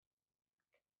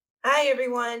Hi,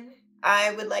 everyone.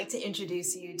 I would like to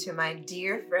introduce you to my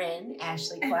dear friend,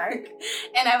 Ashley Clark.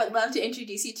 And I would love to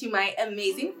introduce you to my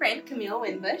amazing friend, Camille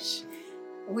Winbush.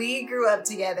 We grew up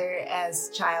together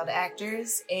as child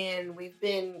actors, and we've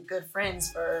been good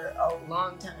friends for a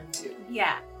long time, too.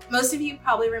 Yeah. Most of you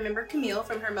probably remember Camille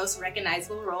from her most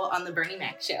recognizable role on The Bernie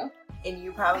Mac Show. And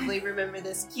you probably remember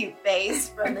this cute face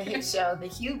from the hit show, The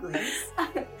Hughleys.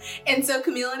 And so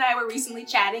Camille and I were recently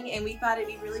chatting, and we thought it'd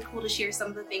be really cool to share some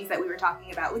of the things that we were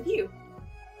talking about with you.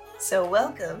 So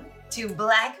welcome to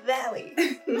Black Valley.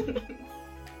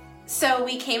 So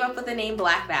we came up with the name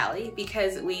Black Valley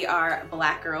because we are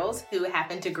Black girls who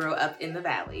happen to grow up in the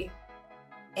Valley.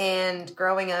 And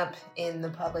growing up in the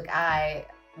public eye,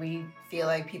 we feel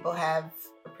like people have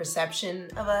a perception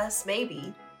of us,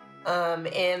 maybe.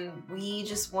 And we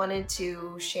just wanted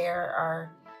to share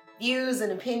our views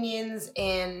and opinions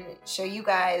and show you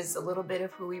guys a little bit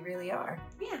of who we really are.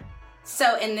 Yeah.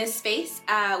 So in this space,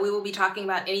 we will be talking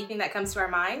about anything that comes to our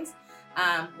minds.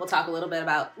 We'll talk a little bit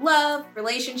about love,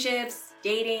 relationships,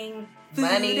 dating,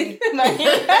 money.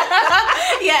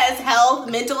 Yes, health,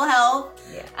 mental health,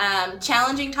 Yeah.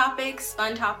 challenging topics,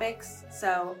 fun topics.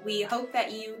 So we hope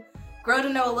that you grow to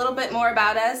know a little bit more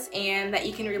about us and that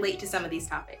you can relate to some of these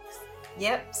topics.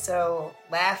 Yep, so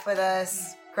laugh with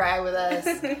us, cry with us,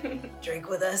 drink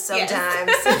with us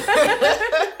sometimes.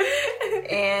 Yes.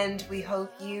 And we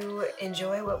hope you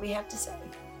enjoy what we have to say.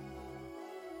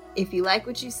 If you like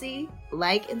what you see,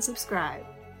 like and subscribe.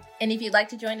 And if you'd like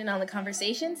to join in on the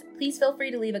conversations, please feel free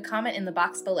to leave a comment in the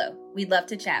box below. We'd love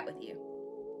to chat with you.